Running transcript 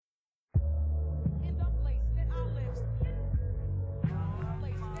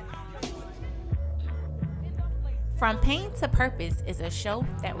From Pain to Purpose is a show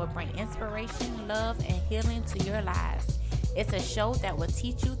that will bring inspiration, love, and healing to your lives. It's a show that will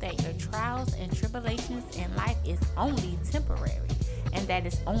teach you that your trials and tribulations in life is only temporary and that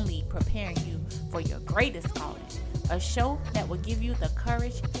is only preparing you for your greatest calling. A show that will give you the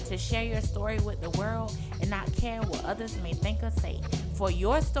courage to share your story with the world and not care what others may think or say. For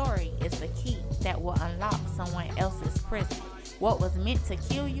your story is the key that will unlock someone else's prison. What was meant to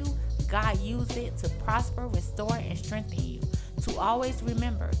kill you, God used it to prosper, restore, and strengthen you. To always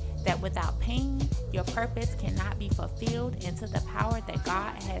remember that without pain, your purpose cannot be fulfilled into the power that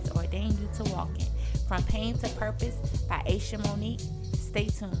God has ordained you to walk in. From Pain to Purpose by Aisha Monique. Stay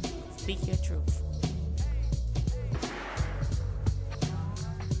tuned. Speak your truth.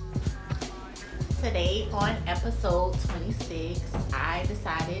 Today on episode 26, I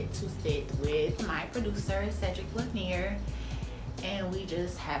decided to sit with my producer, Cedric Lanier, and we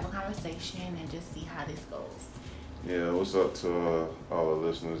just have a conversation and just see how this goes. Yeah, what's up to all the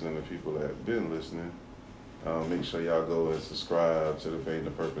listeners and the people that have been listening. Make sure y'all go and subscribe to the Pain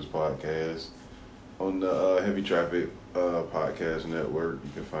to Purpose podcast on the Heavy Traffic podcast network. You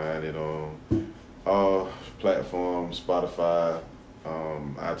can find it on all platforms, Spotify,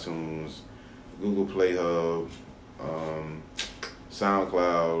 iTunes, Google Play Hub,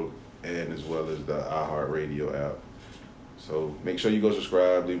 SoundCloud, and as well as the iHeartRadio app. So make sure you go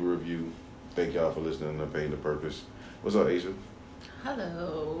subscribe, leave a review. Thank y'all for listening to Pain to Purpose. What's up, Aisha?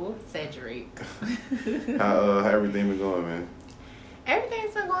 Hello, Cedric. How everything been going, man?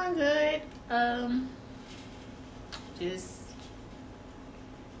 Everything's been going good. Just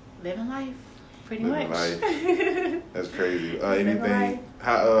living life, pretty Living much. life. That's crazy. Anything?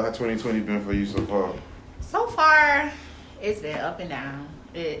 How 2020 been for you so far? So far, it's been up and down.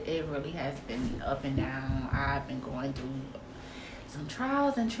 It really has been up and down. I've been going through some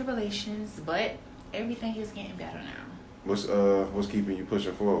trials and tribulations, but everything is getting better now. What's keeping you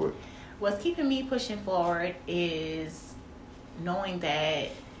pushing forward? What's keeping me pushing forward is knowing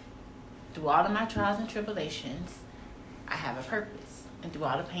that through all of my trials and tribulations, I have a purpose. And through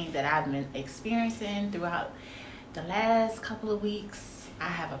all the pain that I've been experiencing throughout the last couple of weeks, I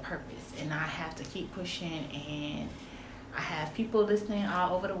have a purpose. And I have to keep pushing, and I have people listening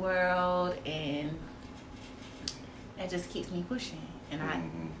all over the world, and that just keeps me pushing. And I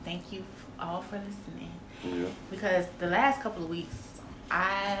thank you all for listening. Yeah. Because the last couple of weeks,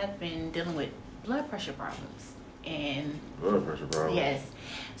 I've been dealing with blood pressure problems. And Blood pressure problems? yes.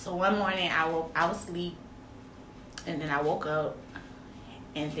 So one morning, I was asleep, and then I woke up,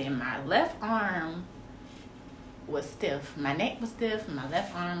 and then my left arm was stiff. My neck was stiff, my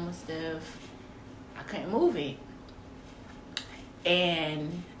left arm was stiff. I couldn't move it.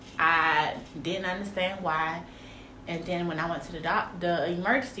 And I didn't understand why. And then when I went to the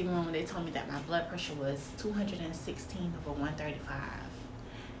emergency room, they told me that my blood pressure was 216 over 135.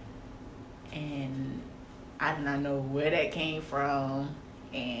 And I did not know where that came from.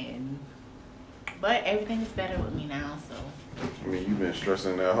 But everything is better with me now, so. I mean, you've been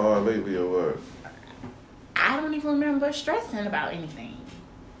stressing that hard lately or what? I don't even remember stressing about anything.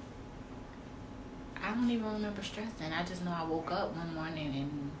 I don't even remember stressing. I just know I woke up one morning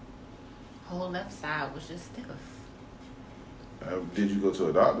and whole left side was just stiff. Did you go to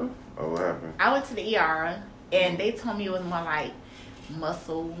a doctor or what happened? I went to the ER, and they told me it was more like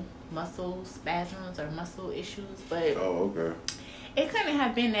muscle spasms or muscle issues, but Oh, okay. it couldn't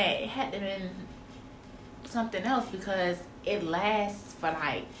have been that. It had to have been something else because it lasts for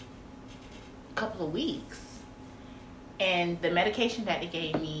like a couple of weeks, and the medication that they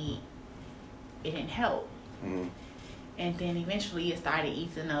gave me, it didn't help. Mm-hmm. And then eventually it started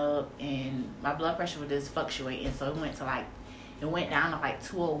easing up, and my blood pressure was just fluctuating, so it went down to like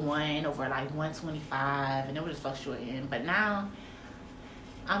 201 over like 125, and it was just fluctuating. But now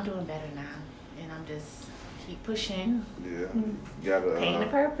I'm doing better now, and I'm just keep pushing. Yeah, you gotta Pain to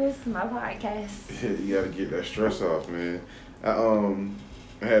Purpose, my podcast. You gotta get that stress off, man.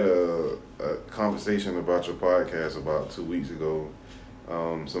 I had a conversation about your podcast about 2 weeks ago.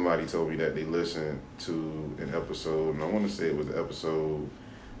 Somebody told me that they listened to an episode, and I want to say it was the episode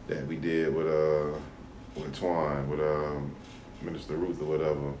that we did with Twine, with Minister Ruth or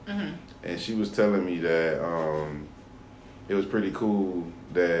whatever. Mm-hmm. And she was telling me that it was pretty cool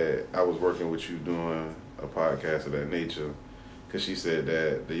that I was working with you doing a podcast of that nature, because she said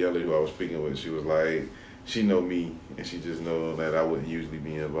that the young lady who I was speaking with, she was like, she know me, and she just know that I wouldn't usually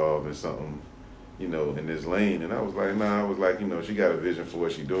be involved in something, in this lane. And I was like, nah, I was like, she got a vision for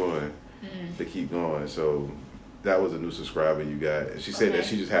what she doing to keep going. So that was a new subscriber you got. And she said that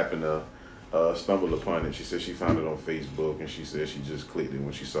she just happened to stumble upon it. She said she found it on Facebook, and she said she just clicked it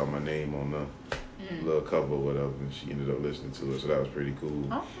when she saw my name on little cover or whatever, and she ended up listening to it, so that was pretty cool.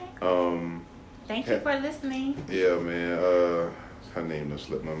 Okay. Thank you for listening. Yeah, man. Her name done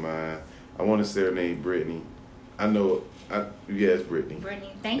slipped my mind. I want to say her name Brittany. I know. Yes, Brittany.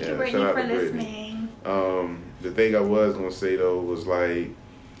 Brittany. Thank you, Brittany, for listening. The thing I was gonna say though was like,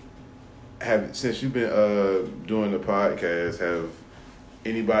 since you've been doing the podcast, have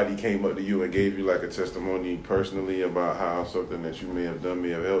anybody came up to you and gave you like a testimony personally about how something that you may have done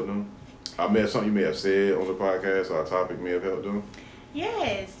may have helped them? Something you may have said on the podcast or a topic may have helped them?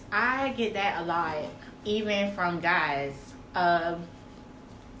 Yes, I get that a lot, even from guys. A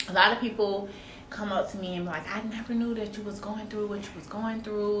lot of people come up to me and be like, I never knew that you was going through what you was going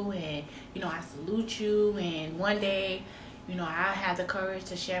through, and I salute you, and one day I have the courage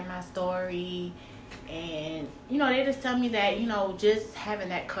to share my story. And they just tell me that just having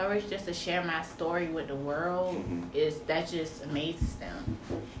that courage just to share my story with the world that just amazes them.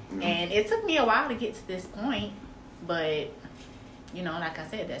 And it took me a while to get to this point, but like I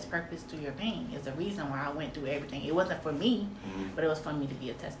said, that's purpose through your pain. It's a reason why I went through everything. It wasn't for me, but it was for me to be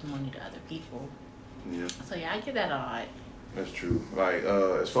a testimony to other people. Yeah. So yeah, I get that a lot. That's true. Like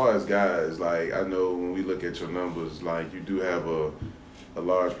as far as guys, like I know when we look at your numbers, like you do have a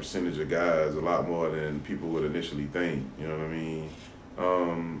large percentage of guys, a lot more than people would initially think. You know what I mean?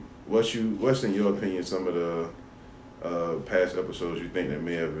 What's in your opinion some of the past episodes you think that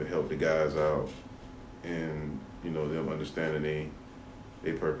may have helped the guys out, and them understanding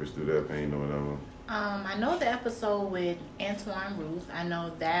they purpose through their pain or whatever? I know the episode with Antoine Ruth. I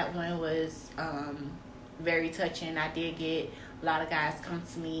know that one was very touching. I did get a lot of guys come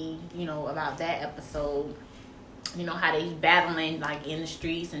to me, about that episode. How they battling like in the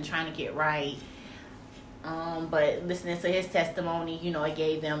streets and trying to get right. But listening to his testimony, it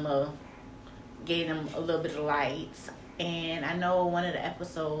gave them a little bit of light. And I know one of the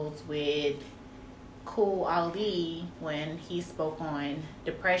episodes with Cool Ali, when he spoke on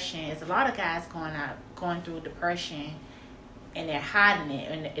depression, it's a lot of guys going through depression, and they're hiding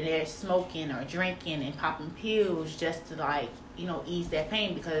it, and they're smoking or drinking and popping pills just to ease their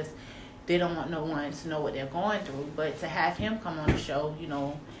pain, because they don't want no one to know what they're going through. But to have him come on the show,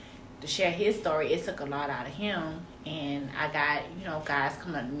 to share his story, it took a lot out of him. And I got, guys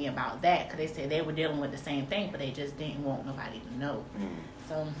coming up to me about that, because they said they were dealing with the same thing, but they just didn't want nobody to know.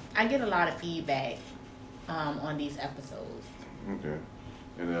 So I get a lot of feedback on these episodes. Okay.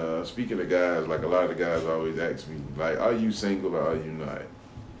 And speaking of guys, like a lot of the guys always ask me, like, are you single or are you not?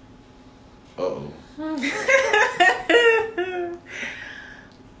 Uh-oh.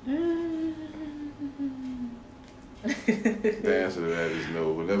 The answer to that is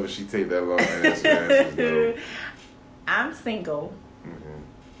no. Whenever she take that long to answer, the answer is no. I'm single.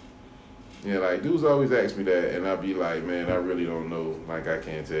 Yeah, like dudes always ask me that, and I be like, man, I really don't know. Like, I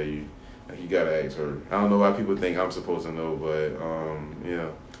can't tell you. Like, you gotta ask her. I don't know why people think I'm supposed to know, but yeah.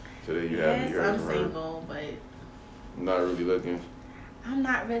 So there you have it. You heard I'm single, but not really looking. I'm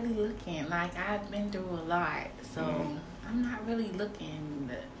not really looking. Like, I've been through a lot, so I'm not really looking,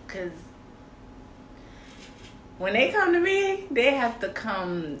 because when they come to me, they have to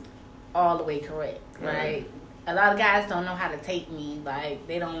come all the way correct, right? A lot of guys don't know how to take me. Like,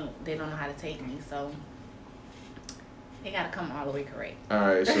 they don't know how to take me, so they gotta come all the way correct. All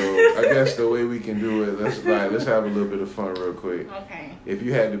right, so I guess the way we can do it, let's have a little bit of fun real quick. Okay. If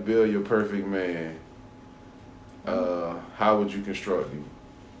you had to build your perfect man, how would you construct him?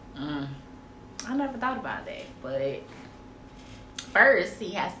 I never thought about that, but first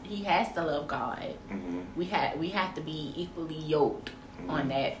he has to love God. We have to be equally yoked on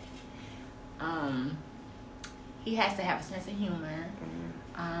that. He has to have a sense of humor.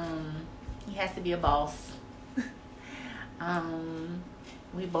 He has to be a boss.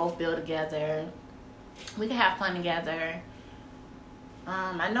 We both build together. We can have fun together.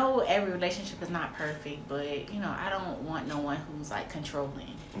 I know every relationship is not perfect, but I don't want no one who's like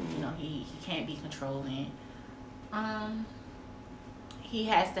controlling. He can't be controlling. He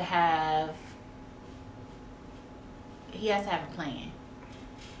has to have a plan,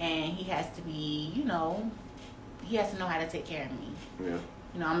 and he has to be, he has to know how to take care of me. Yeah.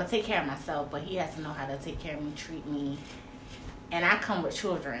 I'm gonna take care of myself, but he has to know how to take care of me, treat me. And I come with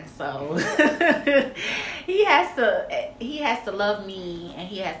children, so he has to love me, and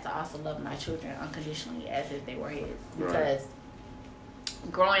he has to also love my children unconditionally, as if they were his. Because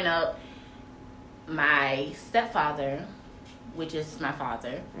growing up, my stepfather, which is my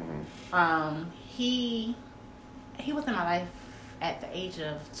father, he was in my life at the age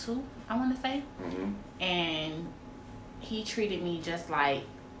of 2, I want to say, and he treated me just like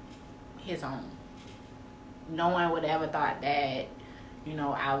his own. No one would ever thought that,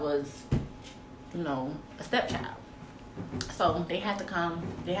 I was a stepchild. So they have to come.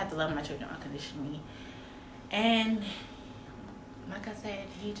 They have to love my children unconditionally. And like I said,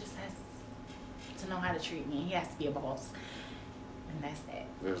 he just has to know how to treat me. He has to be a boss. And that's that.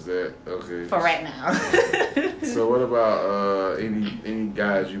 That's that. Okay. For right now. So what about any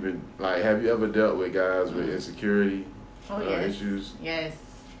guys you've been like? Have you ever dealt with guys with insecurity issues? Yes.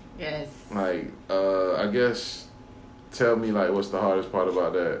 Like I guess, tell me like what's the hardest part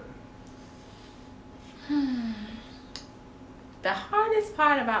about that? The hardest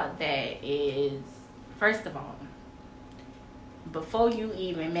part about that is, first of all, before you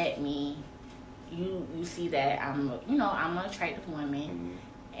even met me, you see that I'm an attractive woman,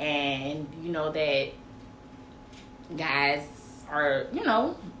 and you know that guys are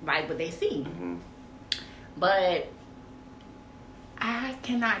like what they see, but I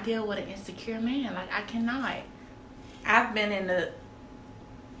cannot deal with an insecure man. Like I cannot. I've been in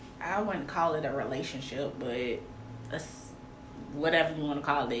I wouldn't call it a relationship, but whatever you want to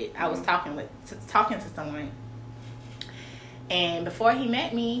call it. I was talking to someone. And before he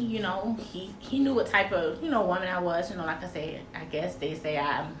met me, he knew what type of, woman I was. Like I said, I guess they say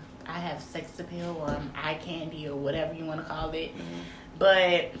I have sex appeal or I'm eye candy or whatever you want to call it.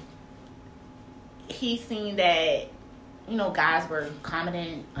 But he seen that, guys were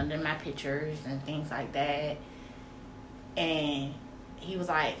commenting under my pictures and things like that. And he was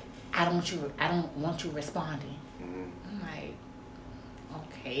like, I don't want you responding. I'm like,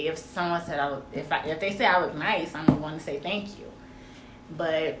 okay, if someone said if they say I look nice, I'm the one to say thank you.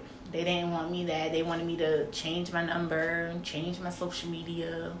 But they didn't want me that. They wanted me to change my number, change my social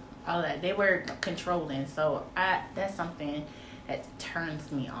media, all that. They were controlling. So that's something that turns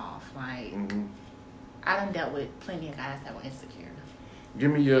me off. Like I done dealt with plenty of guys that were insecure.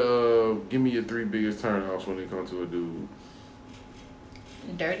 Give me your 3 biggest turnoffs when it comes to a dude.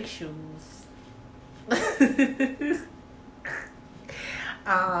 Dirty shoes. Like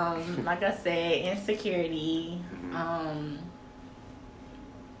I said, insecurity, and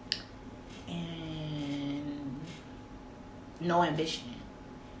no ambition.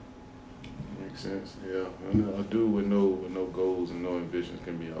 Makes sense. Yeah, a dude with no goals and no ambitions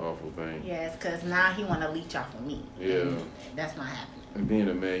can be an awful thing. Yes, because now he want to leech off of me. Yeah, that's not happening. And being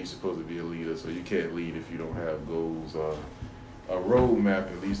a man, you're supposed to be a leader, so you can't lead if you don't have goals. A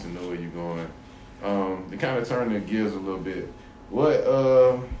roadmap at least to know where you're going. To kind of turn the gears a little bit, what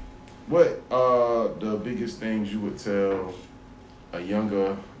are the biggest things you would tell a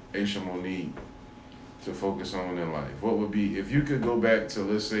younger Aisha Monique to focus on in life? What would be, if you could go back to,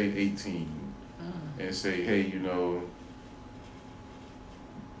 let's say, 18 and say, hey, you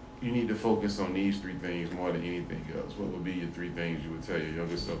need to focus on these 3 things more than anything else, what would be your 3 things you would tell your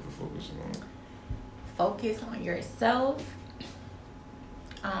younger self to focus on? Focus on yourself.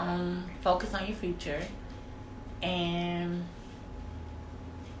 Focus on your future, and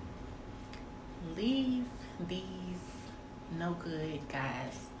leave these no good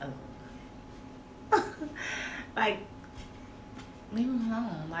guys alone. Like, leave them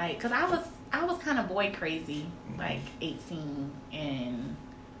alone. Like, cause I was kind of boy crazy, like 18, and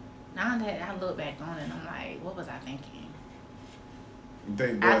now that I look back on it, I'm like, what was I thinking?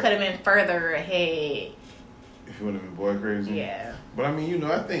 I could have been further ahead. If you would have been boy crazy? Yeah. But I mean,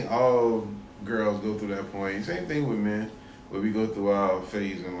 I think all girls go through that point. Same thing with men, where we go through our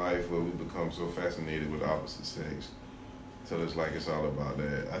phase in life where we become so fascinated with the opposite sex. So it's like it's all about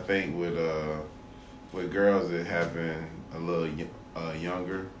that. I think with girls it happen a little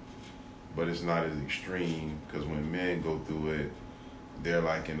younger, but it's not as extreme, because when men go through it, they're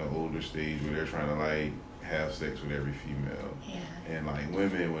like in the older stage where they're trying to like have sex with every female. Yeah. And like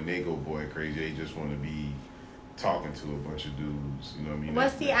women, when they go boy crazy, they just want to be talking to a bunch of dudes, you know what I mean? Well,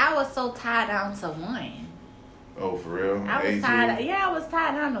 see, I was so tied down to one. Oh, for real? I was tied. Yeah, I was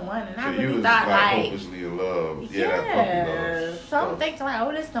tied down to one, and so I really you was thought like hopelessly in love. Yeah, that puppy love. So I'm thinking like,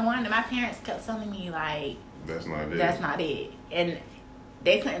 oh, this is the one. And my parents kept telling me like, that's not it. That's not it, and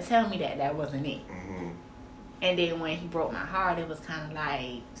they couldn't tell me that wasn't it. Mm-hmm. And then when he broke my heart, it was kind of like,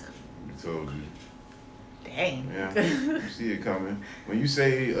 he told you. Dang. Yeah, you see it coming. When you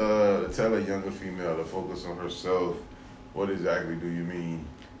say tell a younger female to focus on herself, what exactly do you mean?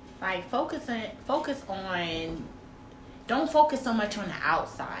 Like focus on, don't focus so much on the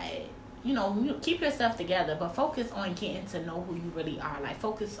outside. Keep yourself together, but focus on getting to know who you really are. Like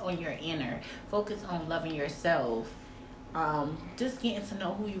focus on your inner, focus on loving yourself. Just getting to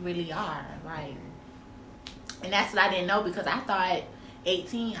know who you really are. Like, and that's what I didn't know, because I thought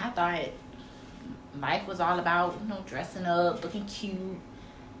 18, life was all about, dressing up, looking cute,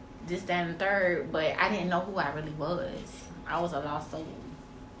 this, that, and the third. But I didn't know who I really was. I was a lost soul.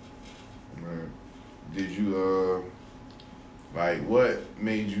 Right. did you like what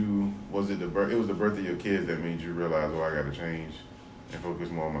made you? Was it the birth? It was the birth of your kids that made you realize, oh, I got to change and focus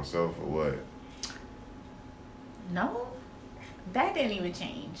more on myself, or what? No, that didn't even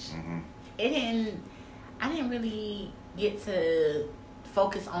change. Mm-hmm. I didn't really get to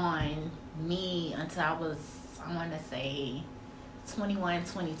focus on me until I was, I want to say, 21,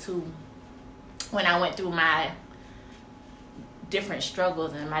 22, when I went through my different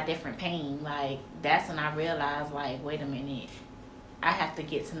struggles and my different pain. Like, that's when I realized, like, wait a minute, I have to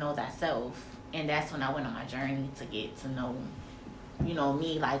get to know thyself. And that's when I went on my journey to get to know, you know,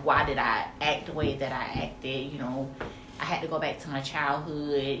 me. Like, why did I act the way that I acted? You know, I had to go back to my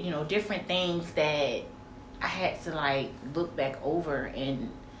childhood, you know, different things that I had to, like, look back over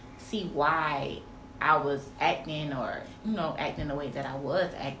and see why I was acting, or, you know, acting the way that I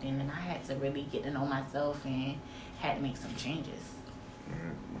was acting. And I had to really get to know myself and had to make some changes.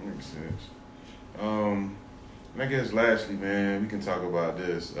 That makes sense. And I guess lastly, man, we can talk about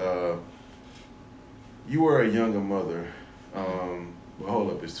this. You were a younger mother. Well,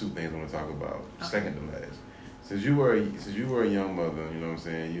 hold up, there's two things I want to talk about. Okay. Second to last. Since you were a young mother, you know what I'm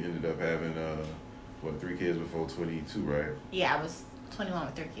saying, you ended up having 3 kids before 22, right? Yeah, I was 21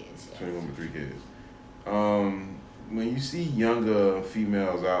 with 3 kids. Yes. 21 with 3 kids. When you see younger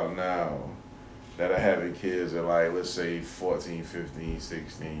females out now that are having kids at, like, let's say 14, 15,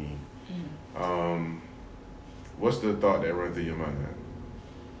 16, what's the thought that runs through your mind?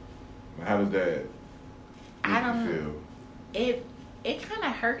 How does that make you feel? It kind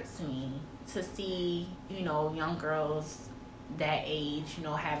of hurts me to see, you know, young girls that age, you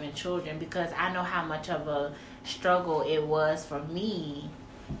know, having children, because I know how much of a struggle it was for me,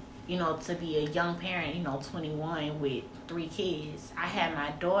 you know, to be a young parent, you know, 21 with 3 kids. I had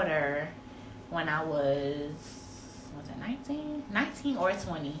my daughter when I was it 19 or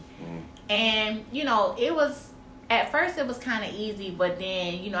 20. And, you know, at first it was kind of easy, but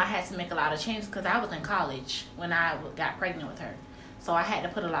then, you know, I had to make a lot of changes because I was in college when I got pregnant with her. So I had to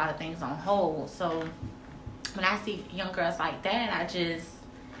put a lot of things on hold. So when I see young girls like that,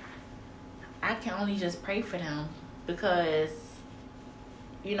 I can only just pray for them, because,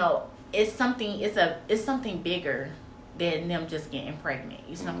 you know, it's something bigger than them just getting pregnant.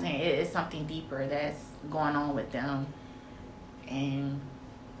 It's something deeper that's going on with them. And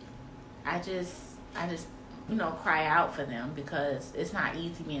I just you know, cry out for them, because it's not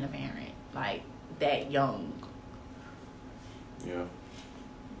easy being a parent like that young. Yeah.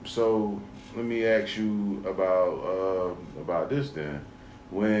 So let me ask you about this then.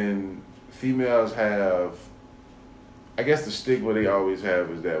 When females have, I guess the stigma they always have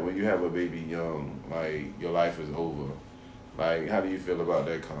is that when you have a baby young, like, your life is over. Like, how do you feel about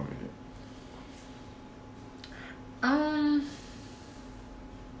that comment?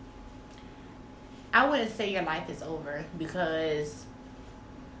 I wouldn't say your life is over, because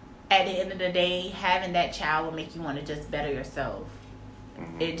at the end of the day, having that child will make you want to just better yourself.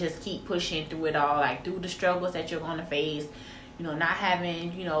 And just keep pushing through it all, like through the struggles that you're going to face. You know, not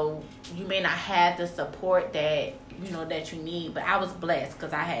having, you know, you may not have the support that, you know, that you need. But I was blessed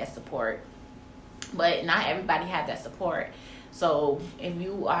because I had support. But not everybody had that support. So if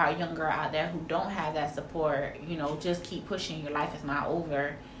you are a young girl out there who don't have that support, you know, just keep pushing. Your life is not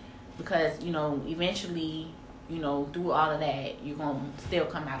over. Because, you know, eventually, you know, through all of that, you're going to still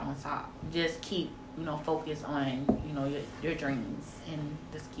come out on top. Just keep, you know, focus on, you know, your dreams, and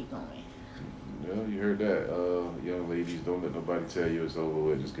just keep going. Well, you heard that. Young ladies, don't let nobody tell you it's over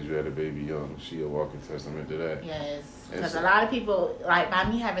with just because you had a baby young. She a walking testament to that. Yes. Because a lot of people, like, by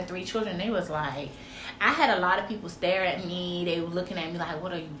me having 3 children, they was like, I had a lot of people stare at me. They were looking at me like,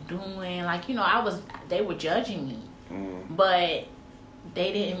 what are you doing? Like, you know, they were judging me. But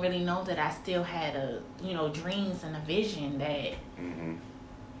they didn't really know that I still had dreams and a vision that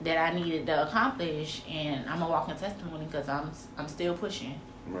that I needed to accomplish, and I'm a walking testimony because I'm still pushing.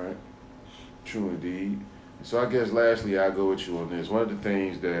 Right. True indeed. So I guess lastly, I'll go with you on this. One of the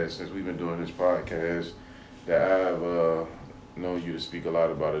things that, since we've been doing this podcast, that I've known you to speak a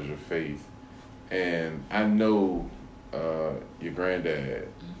lot about is your faith. And I know your granddad,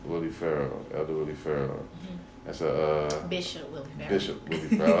 Willie Farrell, Elder Willie Farrell. That's Bishop Willie Farrell. Bishop Willie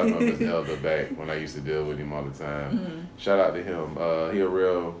Farrell. I know this elder back when I used to deal with him all the time. Shout out to him. He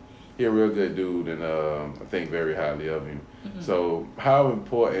a real good dude, and I think very highly of him. So how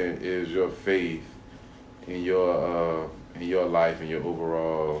important is your faith in your life and your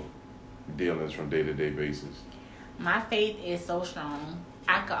overall dealings from day-to-day basis? My faith is so strong.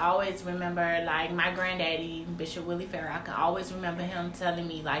 I could always remember, like, my granddaddy, Bishop Willie Farrell, I could always remember him telling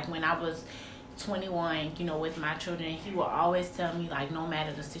me, like, when I was 21, you know, with my children, he will always tell me, like, no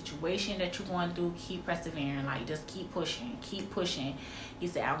matter the situation that you're going through, keep persevering. Like, just keep pushing. He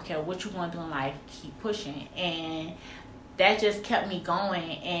said, I don't care what you're going through in life, keep pushing. And that just kept me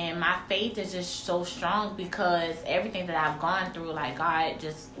going. And my faith is just so strong because everything that I've gone through, like, God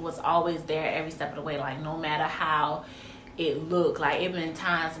just was always there every step of the way. Like, no matter how it looked. Like, it been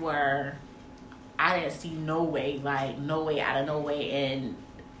times where I didn't see no way out of no way. And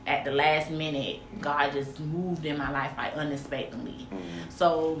at the last minute, God just moved in my life, like, unexpectedly. Mm-hmm.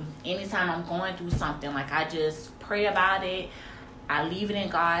 So anytime I'm going through something, like, I just pray about it. I leave it in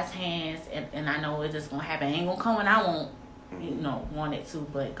God's hands, and I know it's just going to happen. It ain't going to come when I want it to,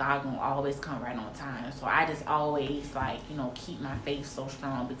 but God going to always come right on time. So I just always, like, you know, keep my faith so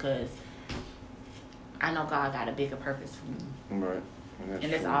strong because I know God got a bigger purpose for me. Right.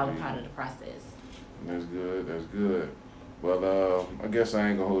 And that's all a part of the process. That's good. Well, I guess I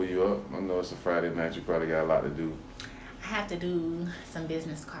ain't gonna hold you up. I know it's a Friday night. You probably got a lot to do. I have to do some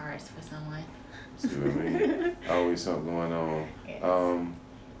business cards for someone. See what I mean? Always something going on. Yes.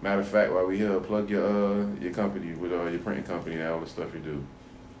 Matter of fact, while we here, plug your company with your printing company and all the stuff you do.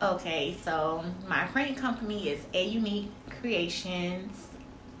 Okay, so my printing company is A Unique Creations.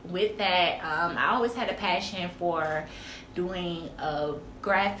 With that, I always had a passion for doing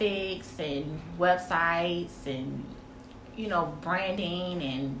graphics and websites and, you know, branding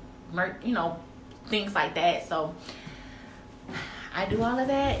and things like that. So I do all of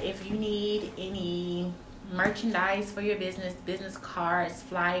that. If you need any merchandise for your business cards,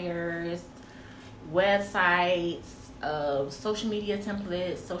 flyers, websites, social media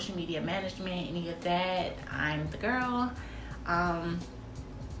templates, social media management, any of that, I'm the girl.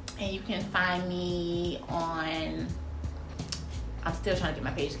 And you can find me on, I'm still trying to get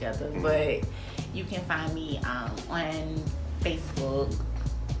my page together, but you can find me on Facebook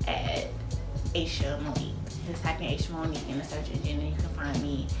at Aisha Monique. Just type in Aisha Monique in the search engine and you can find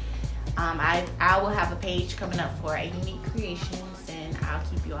me. I will have a page coming up for A Unique Creations, and I'll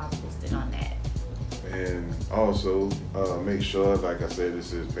keep you all posted on that. And also, make sure, like I said,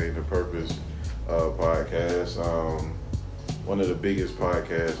 this is Pain to Purpose podcast. One of the biggest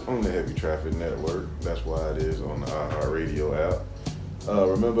podcasts on the Heavy Traffic Network. That's why it is on the iHeartRadio app.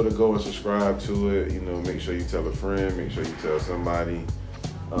 Remember to go and subscribe to it. You know, make sure you tell a friend. Make sure you tell somebody.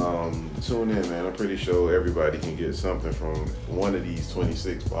 Tune in, man. I'm pretty sure everybody can get something from one of these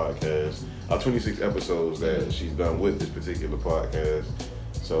 26 podcasts, 26 episodes that she's done with this particular podcast.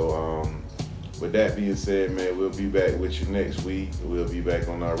 So, with that being said, man, we'll be back with you next week. We'll be back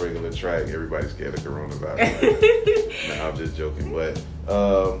on our regular track. Everybody's scared of coronavirus. Nah, I'm just joking. But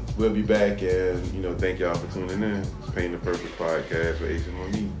we'll be back, and, you know, thank y'all for tuning in. It's Pain to Purpose podcast with Aisha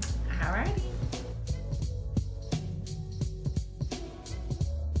Monique. All righty.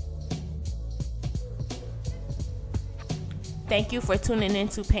 Thank you for tuning in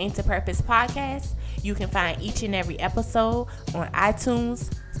to Pain to Purpose podcast. You can find each and every episode on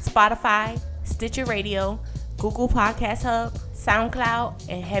iTunes, Spotify, Stitcher Radio, Google Podcast Hub, SoundCloud,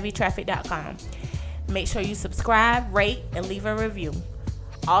 and HeavyTraffic.com. Make sure you subscribe, rate, and leave a review.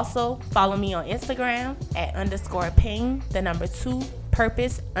 Also, follow me on Instagram at _pain2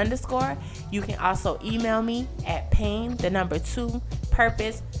 purpose _. You can also email me at pain2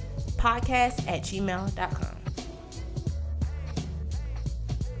 purpose podcast@gmail.com.